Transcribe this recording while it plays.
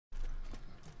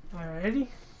Alrighty.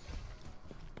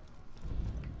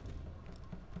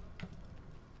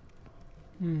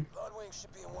 Bloodwing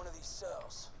should be in one of these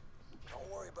cells. Don't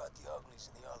worry about the uglies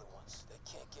and the other ones. They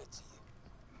can't get to you.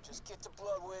 Just get to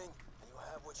Bloodwing, and you'll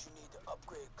have what you need to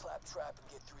upgrade Claptrap and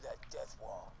get through that death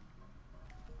wall.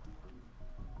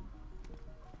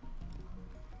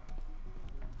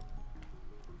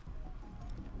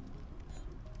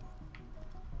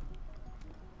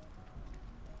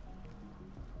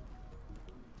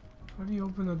 How do you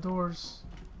open the doors?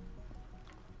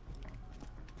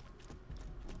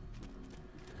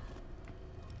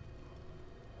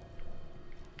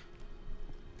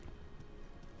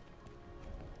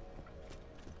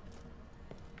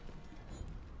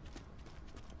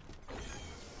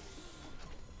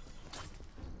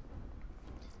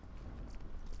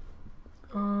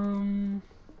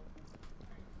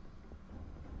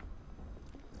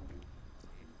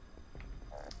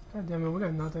 God damn it, we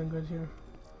got nothing good here.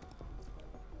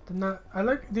 I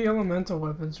like the elemental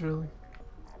weapons, really.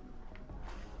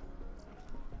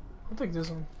 I'll take this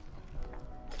one.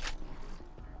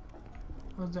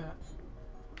 What's that?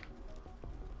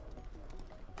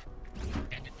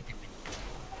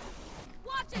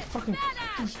 Watch it! Fucking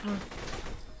Badass!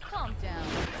 Calm down.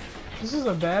 This is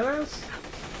a badass?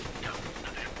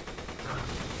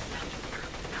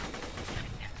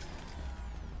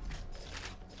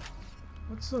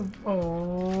 What's the...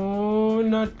 Oh,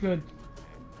 not good.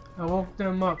 I woke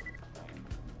them up.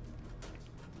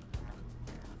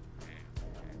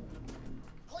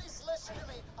 Please listen to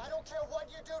me. I don't care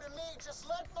what you do to me. Just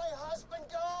let my husband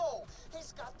go.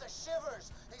 He's got the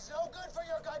shivers. He's no good for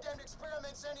your goddamn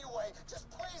experiments anyway. Just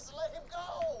please let him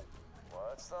go.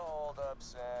 What's the holdup,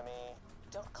 Sammy?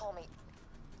 Don't call me.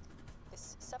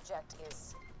 This subject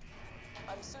is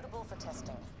unsuitable for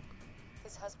testing.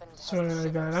 His husband has Sorry, the my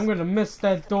shivers. God. I'm gonna miss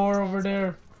that door over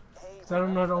there. Cause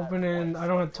I'm not opening. I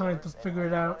don't have time to figure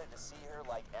it out. To see her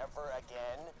like ever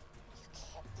again? You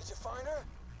can't. Did you find her?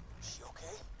 Is she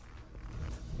okay?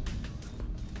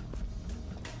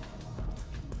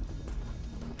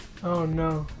 Oh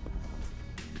no.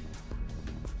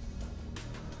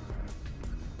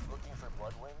 Looking for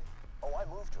Bloodwing? Oh, I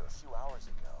moved her a few hours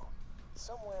ago.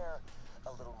 Somewhere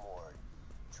a little more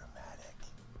dramatic.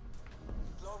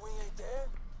 Bloodwing ain't there?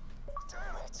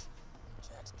 Damn it!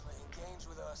 Jack's playing games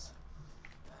with us.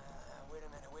 Wait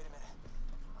a minute.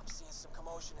 I'm seeing some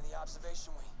commotion in the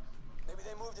observation wing. Maybe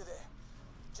they moved her there.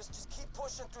 Just keep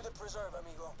pushing through the preserve,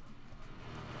 amigo.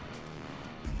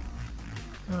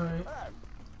 Alright. Hey,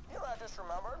 you know, I just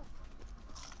remembered.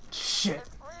 Shit.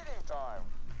 It's reading time.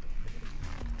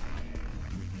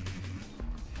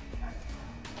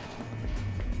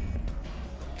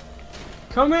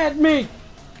 Come at me!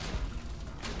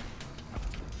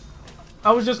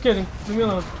 I was just kidding. Leave me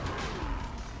alone.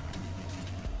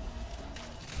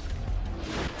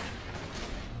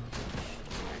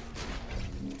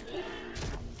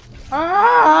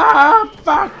 Ah!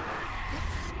 Fuck!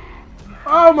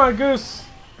 Oh my goose!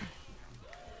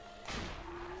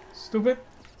 Stupid.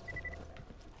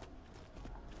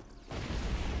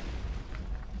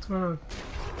 What's going on?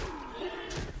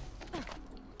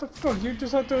 What the fuck? You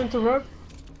just had to interrupt?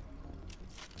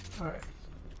 Alright.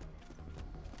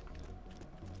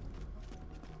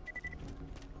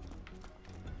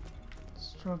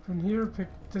 Let's drop in here, pick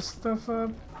this stuff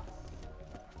up.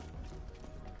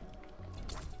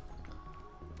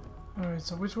 Alright,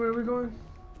 so which way are we going?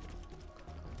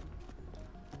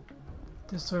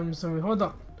 This way, I'm assuming. Hold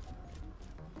on.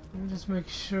 Let me just make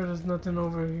sure there's nothing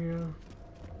over here.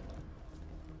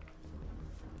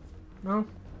 No?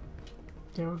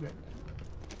 Okay, we're good.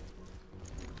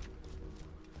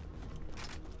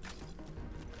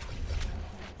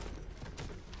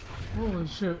 Holy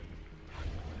shit.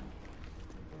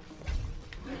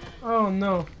 Oh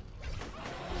no.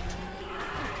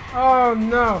 Oh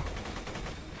no.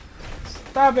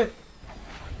 Stop it.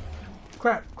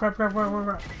 Crap.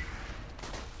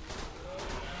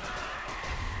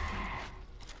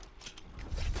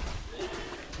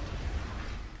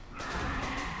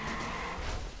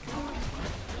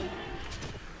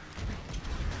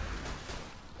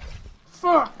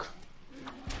 Fuck.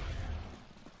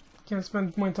 Can't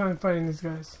spend my time fighting these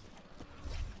guys.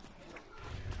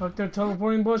 Fuck their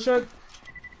teleporting bullshit.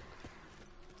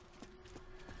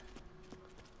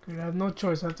 Okay, I have no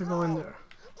choice. I have to go in there.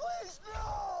 Please,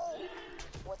 no!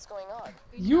 What's going on?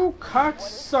 You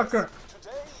cocksucker!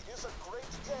 Today is a great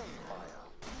day, Maya.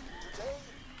 Today,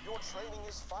 your training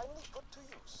is finally put to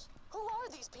use. Who are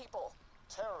these people?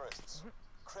 Terrorists,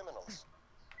 criminals,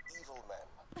 evil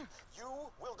men.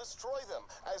 You will destroy them,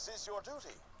 as is your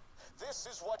duty. This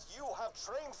is what you have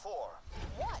trained for.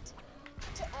 What?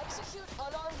 To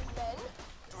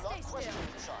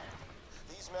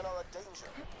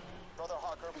danger. Brother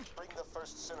Harker, bring the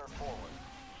first sinner forward.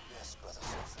 Yes, Brother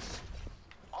Surface.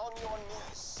 On your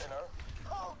knees, sinner.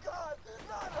 Oh God,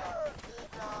 not her!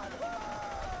 Not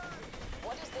her!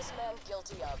 What is this man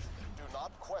guilty of? Do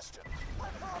not question. I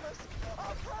promise.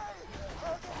 I'll pray.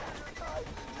 I'll give her your time.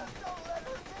 Just don't let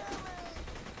her near me.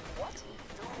 What?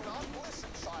 Do not listen,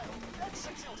 child.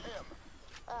 Execute him.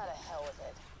 Ah, to hell with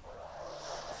it.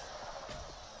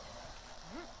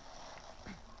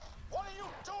 What are you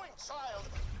doing, child?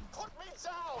 Put me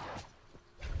down.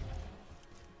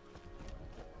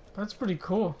 That's pretty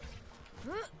cool.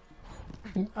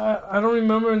 I don't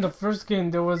remember in the first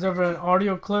game there was ever an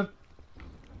audio clip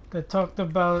that talked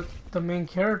about the main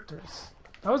characters.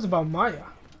 That was about Maya.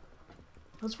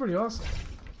 That's pretty awesome.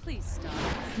 Please stop.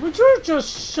 Would you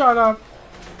just shut up?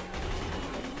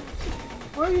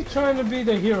 Why are you trying to be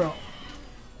the hero?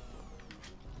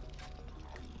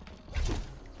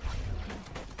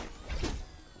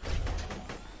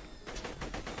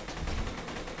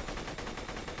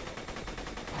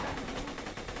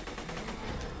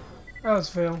 That was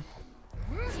fail.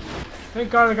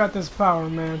 Thank God I got this power,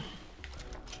 man.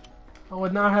 I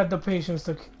would not have the patience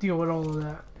to deal with all of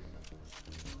that.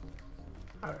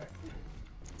 Alright.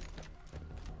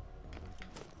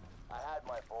 I had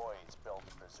my boys build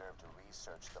the preserve to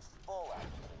research the full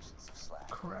applications of slag.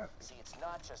 Crap. See, it's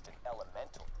not just an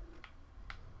elemental.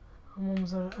 I'm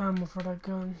almost out of ammo for that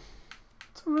gun.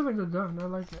 It's a really good gun. I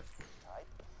like it.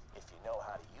 Type. If you know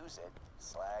how to use it,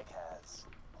 slag has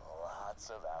lots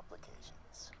of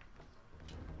applications.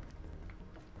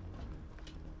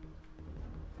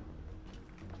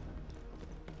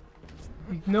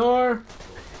 Ignore.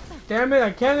 Damn it,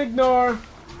 I can't ignore.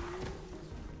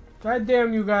 God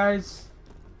damn you guys.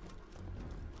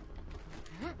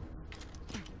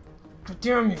 God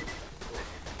damn you.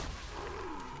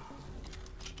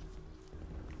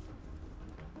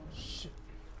 Shit.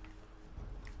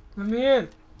 Let me in.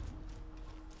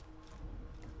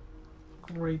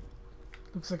 Great.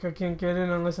 Looks like I can't get in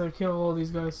unless I kill all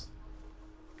these guys.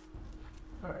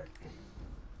 Alright.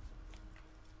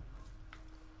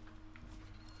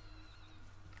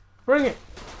 Bring it!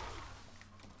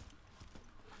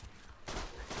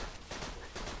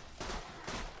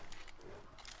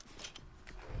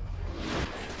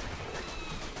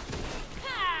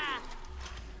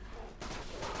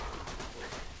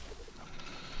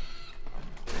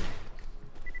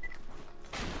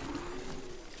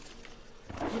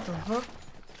 What the fuck?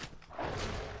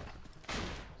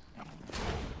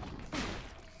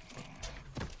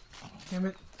 Damn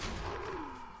it.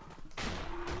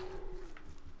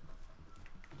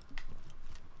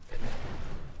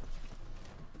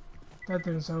 That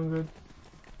didn't sound good.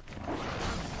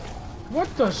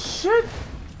 What the shit?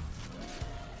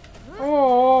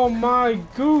 Oh my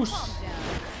goose!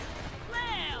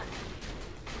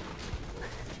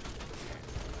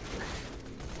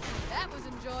 That was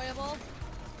enjoyable.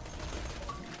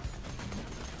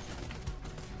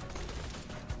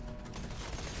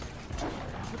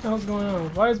 What the hell's going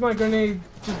on? Why is my grenade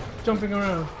just jumping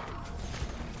around?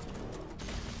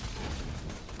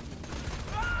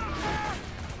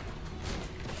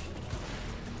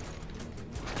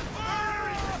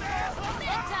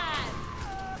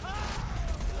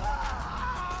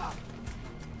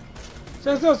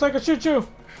 Stand still so I can shoot you!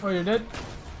 Oh, you're dead?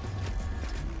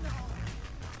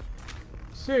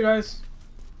 See you guys.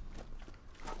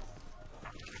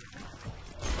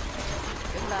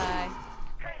 Goodbye.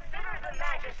 Consider the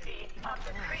majesty of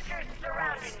the creatures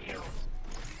surrounding you.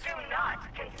 Do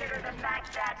not consider the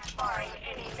fact that, barring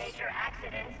any major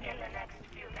accidents in the next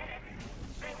few minutes,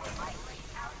 they will likely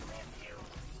outlive you.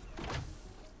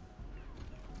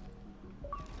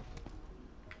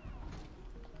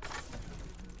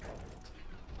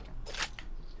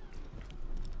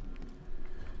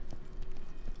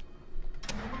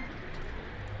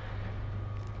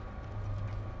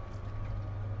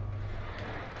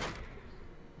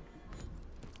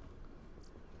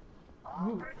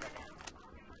 Ooh.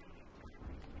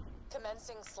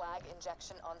 Commencing slag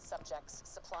injection on subjects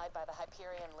supplied by the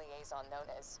Hyperion liaison known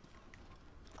as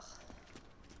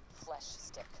Flesh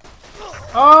Stick.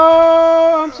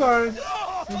 Oh, I'm sorry.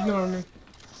 Ignore me.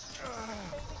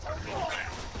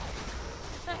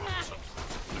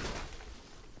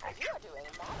 You are doing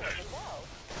moderately well.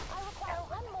 I require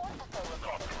one more echo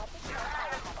recording, at which point I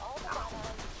will have all the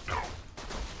data.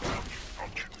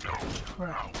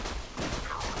 Crap.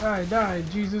 Die, die,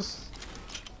 Jesus.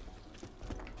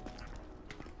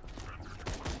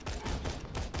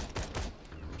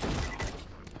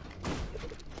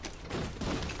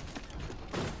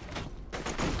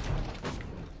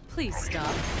 Please stop.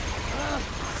 Ugh,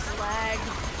 slag.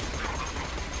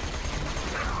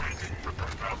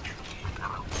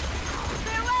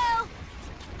 Farewell!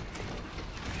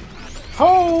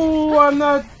 Oh, I'm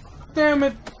not. Damn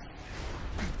it.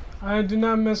 I do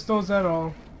not miss those at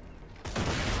all.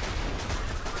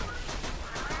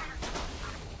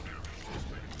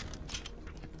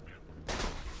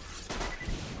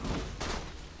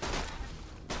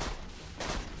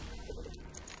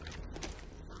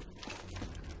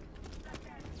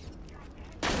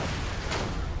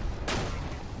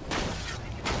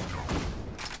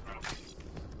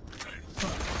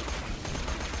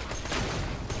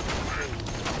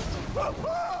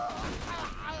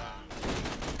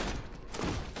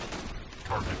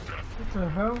 What the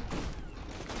hell?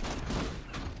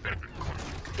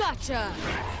 Gotcha!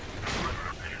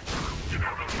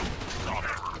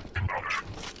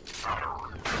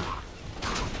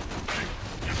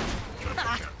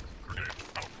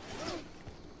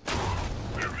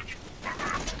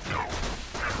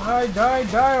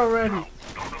 Die already!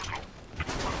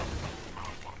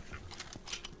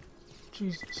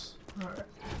 Jesus. Alright.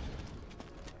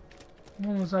 I'm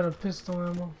almost out of pistol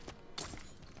ammo.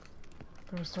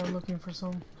 Better start looking for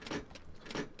some.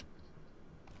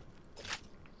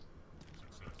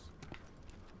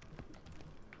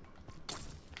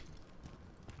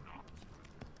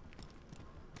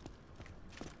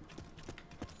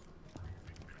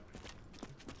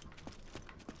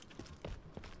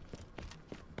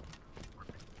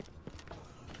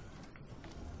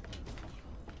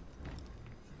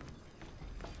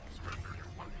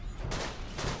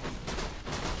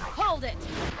 Hold it!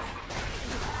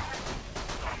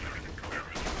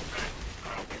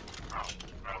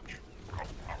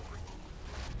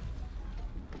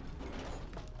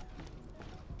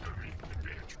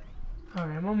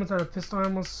 Alright, I'm almost out of pistol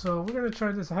ammo, so we're gonna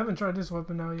try this. I haven't tried this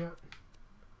weapon out yet.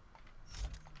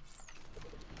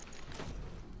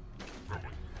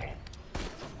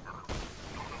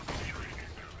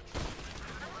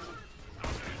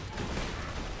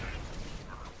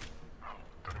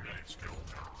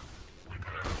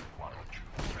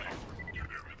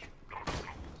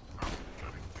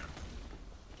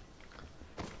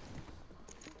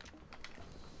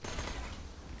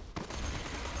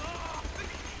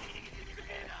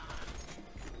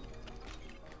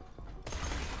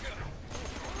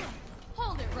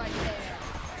 Hold it right there!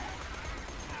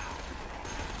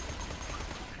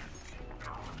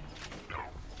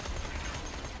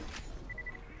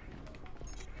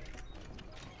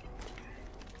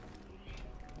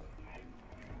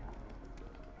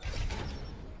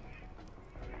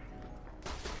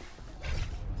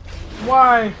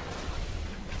 Why?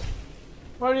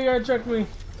 Why do you gotta check me?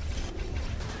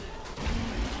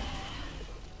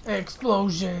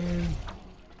 Explosion!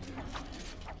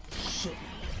 Shit.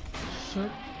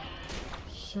 Shit.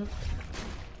 Shit.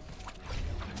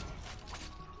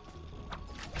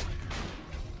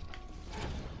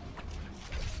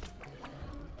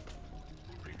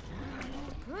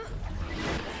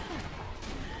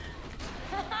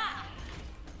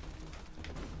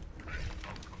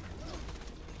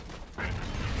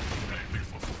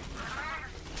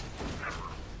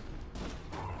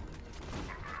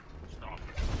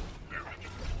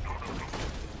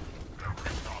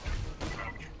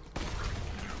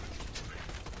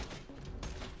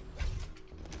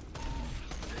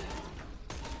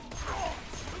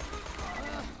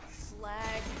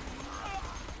 Slag.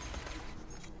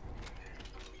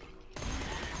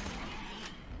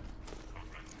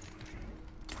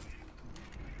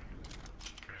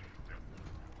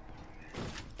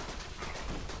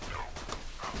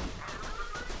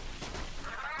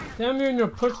 Damn you and your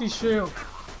pussy shield.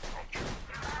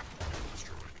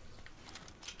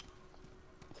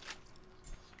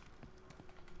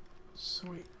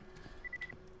 Sweet.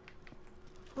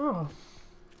 Oh.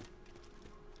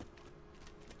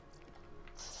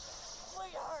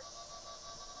 Sweetheart!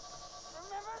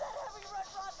 Remember that heavy red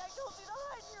rock I told you to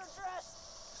hide in your dress?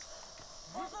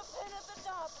 Pull the pin at the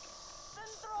top, then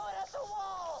throw it at the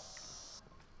wall!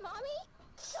 Mommy?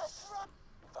 Just run!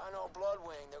 Find old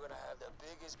Bloodwing, they're gonna have the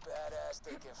biggest badass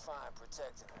they can find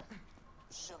protecting her.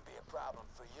 Shouldn't be a problem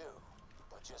for you,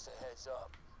 but just a heads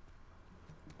up.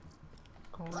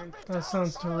 Great. That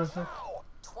sounds terrific.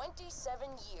 27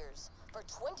 years. For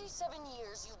 27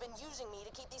 years, you've been using me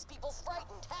to keep these people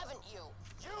frightened, haven't you?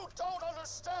 You don't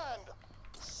understand!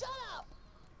 Shut up!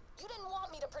 You didn't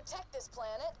want me to protect this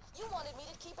planet. You wanted me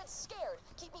to keep it scared,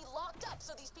 keep me locked up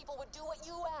so these people would do what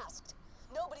you asked.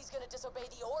 Nobody's gonna disobey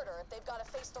the order if they've got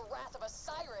to face the wrath of a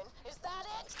siren. Is that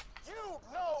it? You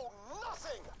know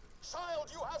nothing! Child,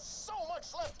 you have so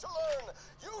much left to learn!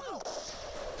 You know...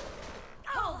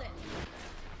 Hold it!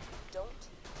 Don't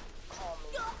call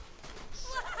me.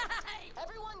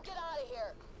 Everyone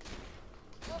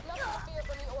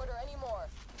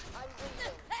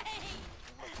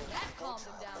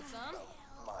some.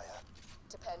 Maya.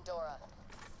 To Pandora.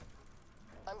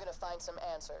 I'm gonna find some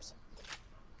answers.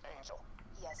 Angel.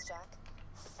 Yes, Jack?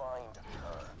 Find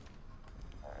her.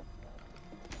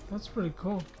 That's pretty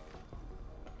cool.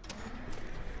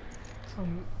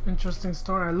 Some interesting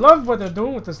story. I love what they're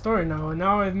doing with the story now. And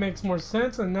now it makes more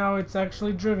sense, and now it's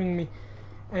actually driving me.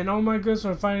 And oh my goodness,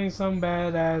 we're finding some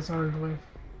badass, aren't we?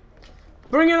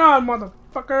 Bring it on,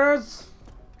 motherfuckers!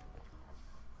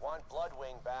 Want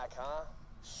Bloodwing back, huh?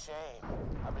 Shame.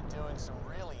 I've been doing some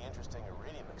really interesting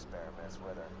iridium experiments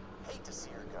with her. Hate to see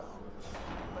her go.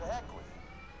 But heck with you.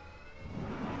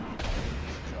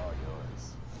 It's all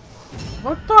yours.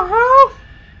 What the hell?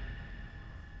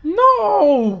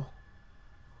 No!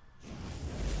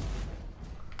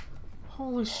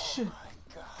 Holy shit. My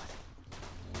God.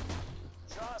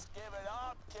 Just give it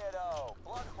up, kiddo.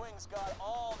 Bloodwing's got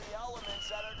all the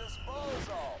elements at her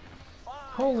disposal. Fire,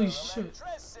 Holy shit.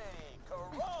 electricity,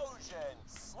 corrosion,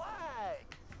 slag,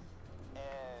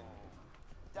 and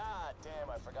god damn,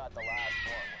 I forgot the last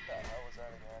one. What the hell was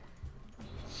that again?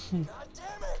 God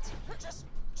damn it! Just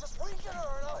weaken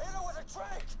her and I'll hit her with a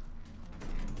trick.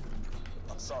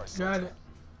 I'm sorry, Got Soldier, it.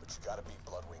 but you gotta beat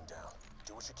Bloodwing down.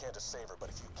 Do what you can to save her, but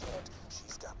if you can't,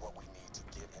 she's got what we need to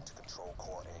get into Control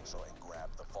Core Angel and grab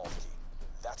the vault key.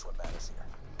 That's what matters here.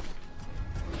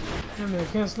 Damn it, I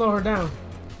can't slow her down.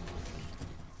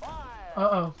 Fire!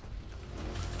 Uh-oh.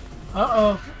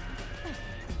 Uh-oh.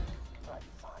 Right,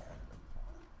 fire.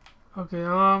 Okay,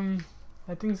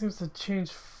 that thing seems to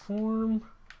change form.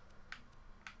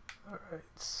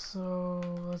 Alright, so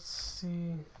let's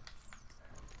see.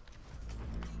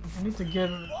 I need to get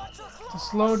her to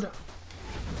slow down.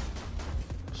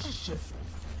 Shit.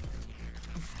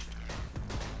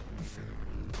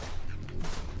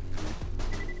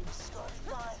 This is gonna be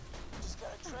fine. Just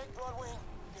gotta track Bloodwing,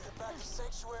 get her back to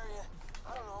Sanctuary. I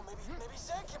don't know, maybe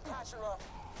Zen can patch her up.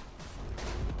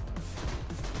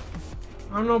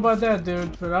 I don't know about that,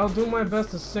 dude, but I'll do my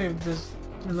best to save this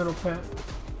your little pet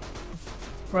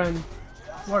friend.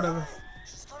 Whatever.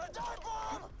 She's gonna die,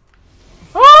 Bob!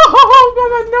 Oh,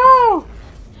 mama, no!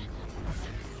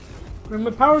 My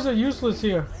powers are useless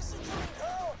here. Listen to me,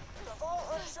 girl! The vault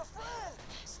hurts your friend!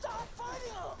 Stop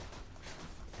fighting him!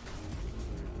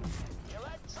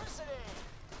 Electricity!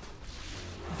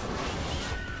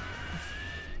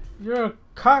 You're a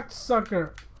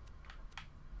cocksucker.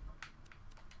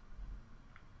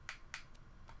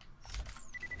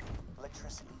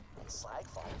 Electricity. Slag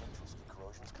fire. Electricity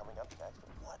corrosion's coming up next.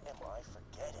 What am I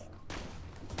forgetting?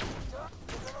 You're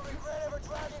gonna regret ever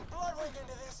dragging Bloodwing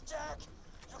into this, Jack!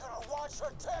 You're gonna watch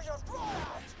her tear your throat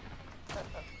out!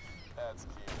 That's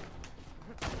cute.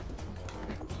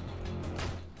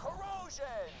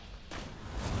 Corrosion!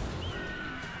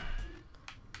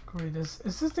 Great, is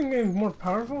this thing getting more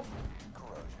powerful?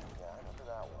 Corrosion, yeah, I remember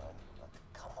that one. But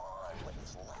come on, what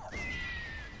is left?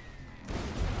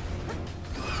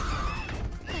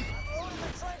 I'm loading the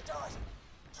trank dot!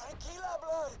 Tranquila,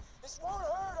 blood! This won't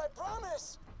hurt, I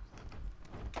promise!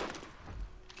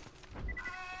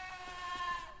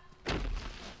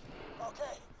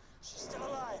 Okay, she's still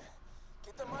alive.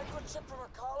 Get the microchip from her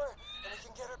collar, and we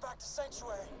can get her back to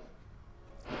Sanctuary.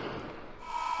 Oh,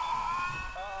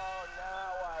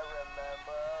 now I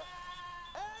remember.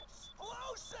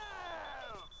 Explosive!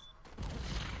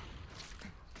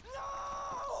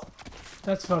 No!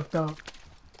 That's fucked up.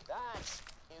 That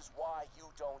is why you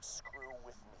don't screw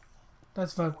with me.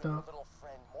 That's You fucked and your up. little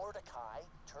friend Mordecai,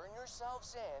 turn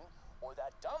yourselves in, or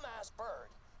that dumbass bird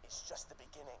is just the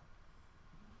beginning.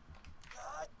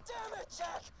 God damn it,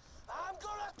 Jack! I'm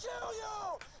gonna kill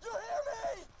you! You hear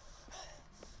me?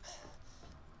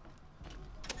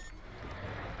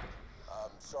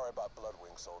 I'm sorry about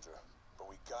Bloodwing, soldier, but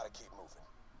we gotta keep moving.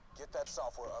 Get that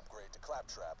software upgrade to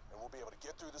Claptrap, and we'll be able to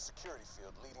get through the security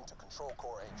field leading to Control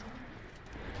Core Angel.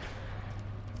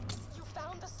 You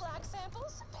found the slag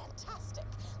samples? Fantastic.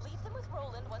 Leave them with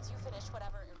Roland once you finish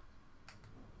whatever.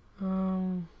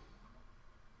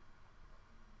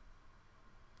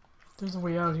 There's a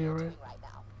way out here, right? Right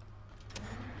now.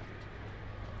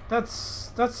 That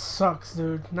sucks,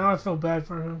 dude. Now I feel bad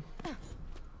for him.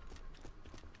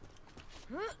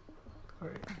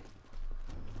 Great.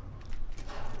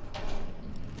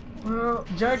 Well,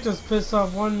 Jack just pissed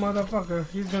off one motherfucker.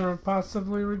 He's gonna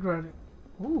possibly regret it.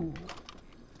 Ooh.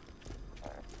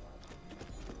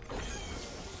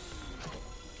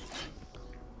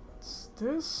 What's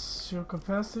this? Your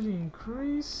capacity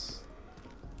increase.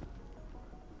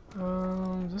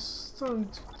 This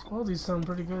sounds. All these sound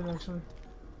pretty good actually.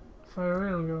 Fire away,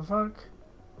 I don't give a fuck.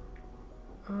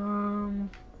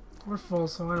 We're full,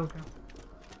 so I don't care.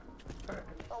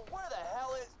 Oh, where the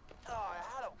hell is... Oh, I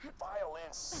had a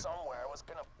violin somewhere. somewhere was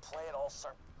gonna play it all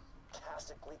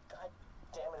sarcastically. God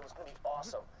damn it, it was gonna be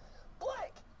awesome.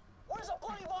 Blake! Where's a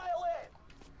bloody violin?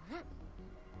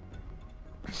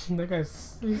 That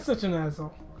he's such an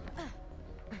asshole.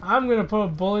 I'm gonna put a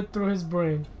bullet through his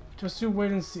brain. Just you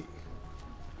wait and see.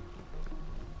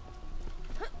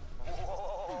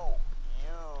 Whoa!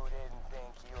 You didn't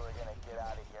think you were gonna get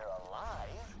out of here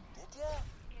alive, did ya?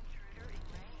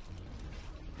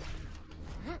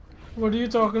 What are you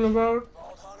talking about?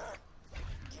 Vault Hunter,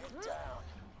 get down.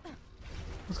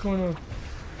 What's going on?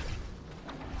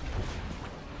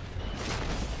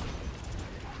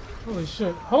 Holy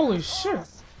shit. Holy shit!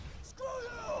 Screw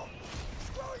you!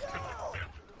 Screw you!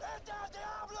 Enter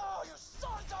Diablo, you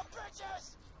sons of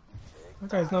bitches! That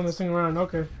guy's not messing around.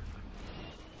 Okay.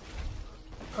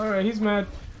 Alright, he's mad.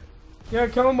 Yeah,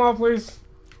 kill him all, please.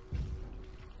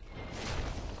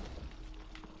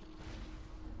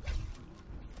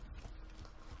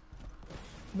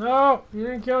 No! He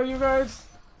didn't kill you guys?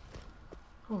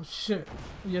 Oh shit.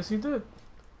 Yes, he did.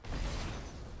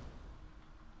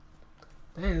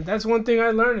 Dang, that's one thing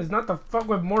I learned is not to fuck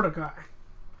with Mordecai.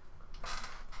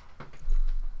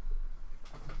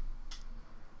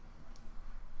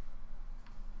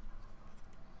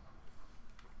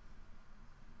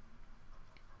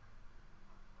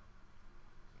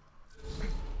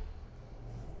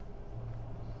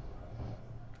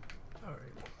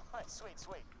 Alright, sweet,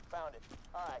 sweet. Found it.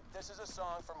 Alright, this is a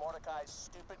song for Mordecai's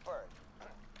stupid bird.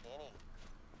 Any.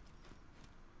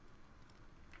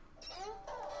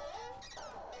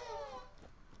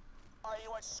 Alright, you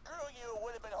know what? Screw you.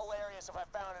 Would have been hilarious if I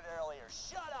found it earlier.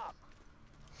 Shut up!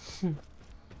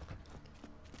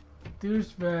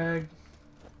 Douchebag.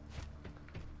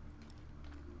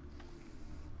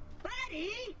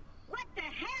 Buddy, what the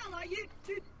hell are you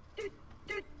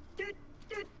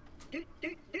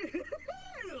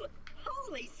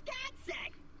Holy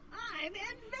scatsack! I'm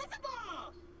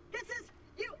invisible! This is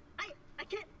you I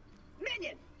can't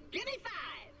Minion, give me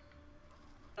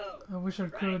 5! Oh, I wish I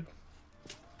could.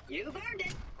 You've earned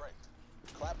it! Great.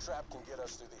 Claptrap can get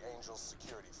us through the Angel's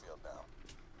security field now.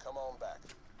 Come on back.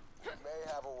 We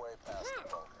may have a way past the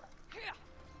bunker.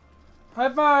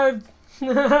 High five!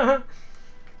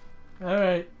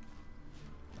 Alright.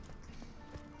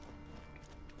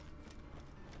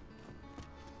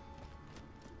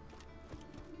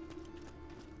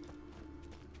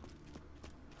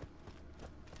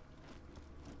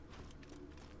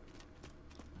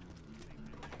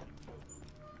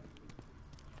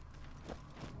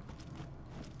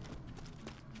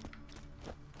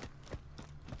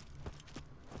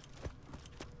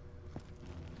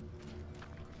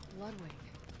 Bloodwing.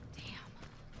 Damn.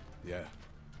 Yeah.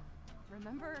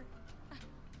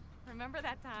 Remember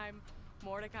that time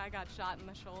Mordecai got shot in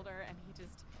the shoulder and he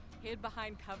just hid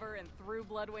behind cover and threw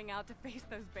Bloodwing out to face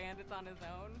those bandits on his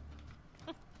own?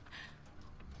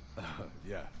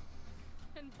 Yeah.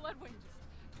 And Bloodwing just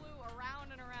flew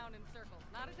around and around in circles,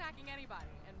 not attacking anybody.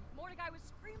 And Mordecai was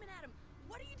screaming at him,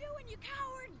 "What are you doing, you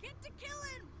coward? Get to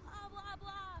killing!" Blah, blah,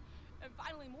 blah. And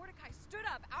finally Mordecai stood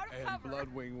up out of And cover.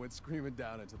 Bloodwing went screaming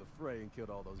down into the fray and killed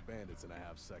all those bandits in a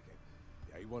half second.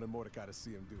 Yeah, he wanted Mordecai to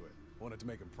see him do it. Wanted to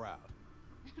make him proud.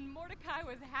 And Mordecai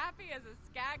was happy as a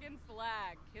skagging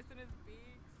slag, kissing his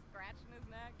beak, scratching his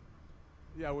neck.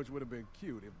 Yeah, which would have been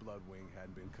cute if Bloodwing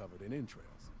hadn't been covered in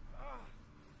entrails.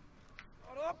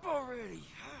 Shut up already!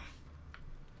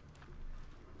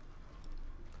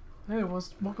 Hey,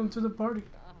 welcome to the party.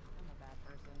 Oh, I'm a bad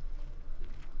person.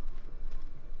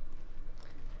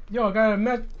 Yo, I got a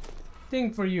met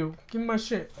thing for you. Give me my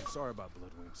shit. I'm sorry about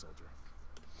Bloodwing, soldier.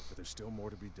 But there's still more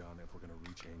to be done if we're gonna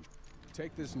reach Angel.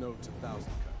 Take this note to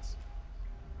Thousand Cuts.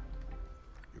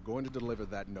 You're going to deliver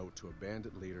that note to a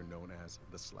bandit leader known as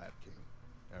the Slab King.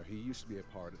 Now, he used to be a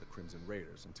part of the Crimson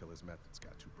Raiders until his methods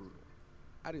got too brutal.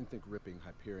 I didn't think ripping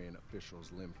Hyperion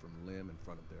officials limb from limb in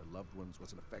front of their loved ones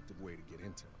was an effective way to get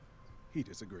intel. He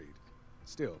disagreed.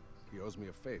 Still, he owes me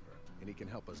a favor, and he can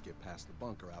help us get past the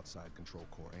bunker outside Control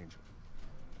Core Angel.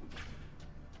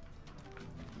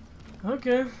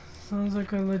 Okay, sounds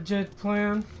like a legit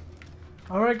plan.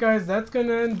 Alright guys, that's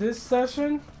gonna end this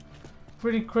session.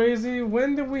 Pretty crazy.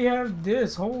 When did we have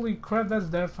this? Holy crap, that's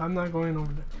death. I'm not going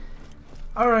over there.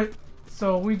 Alright,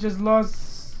 so we just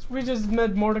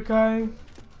met Mordecai.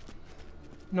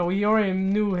 No, we already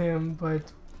knew him,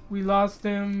 but we lost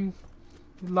him.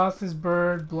 We lost his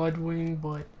bird, Bloodwing,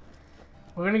 but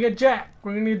we're gonna get Jack.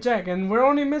 We're gonna get Jack, and we're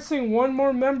only missing one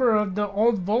more member of the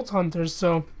old Vault Hunters,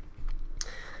 so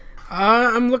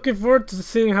I'm looking forward to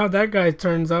seeing how that guy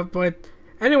turns up. But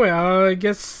anyway, I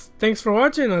guess thanks for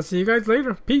watching. I'll see you guys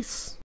later. Peace.